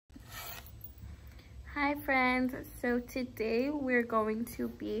Hi friends, so today we're going to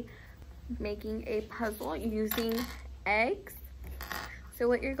be making a puzzle using eggs. So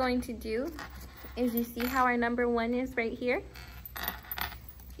what you're going to do is, you see how our number 1 is right here?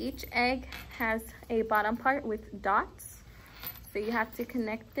 Each egg has a bottom part with dots, so you have to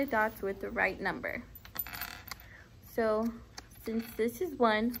connect the dots with the right number. So since this is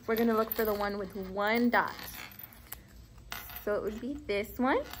 1, we're going to look for the one with 1 dot. So it would be this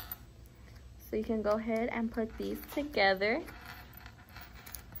one. So you can go ahead and put these together.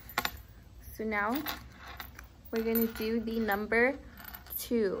 So now we're going to do the number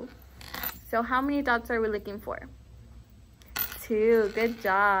 2. So how many dots are we looking for? 2. Good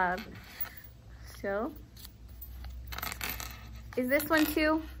job. So is this one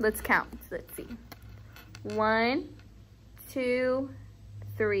 2? Let's count. Let's see. 1, 2,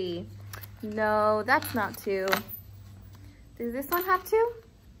 3. No, that's not 2. Does this one have 2?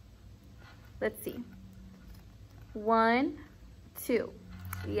 Let's see. 1, 2.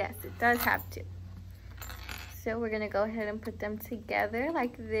 Yes, it does have 2. So we're gonna go ahead and put them together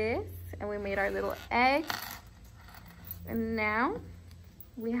like this. And we made our little egg. And now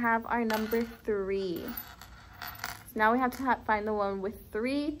we have our number 3. So now we have to find the one with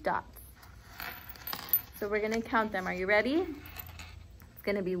 3 dots. So we're gonna count them. Are you ready? It's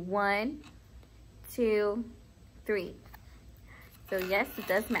gonna be 1, 2, 3. So yes, it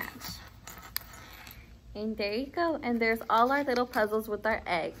does match. And there you go. And there's all our little puzzles with our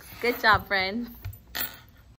eggs. Good job, friends.